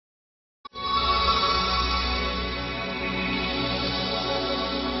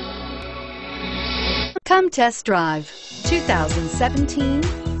Come test drive 2017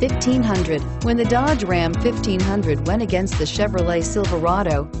 1500. When the Dodge Ram 1500 went against the Chevrolet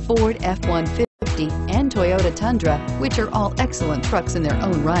Silverado, Ford F-150, and Toyota Tundra, which are all excellent trucks in their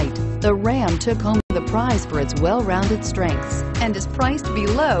own right, the Ram took home the prize for its well-rounded strengths and is priced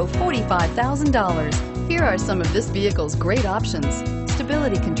below $45,000. Here are some of this vehicle's great options: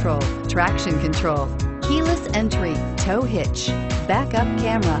 stability control, traction control, keyless entry, tow hitch, backup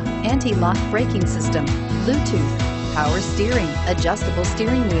camera, anti-lock braking system, Bluetooth, power steering, adjustable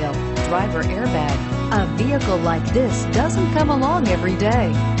steering wheel, driver airbag. A vehicle like this doesn't come along every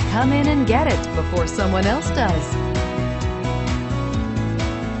day. Come in and get it before someone else does.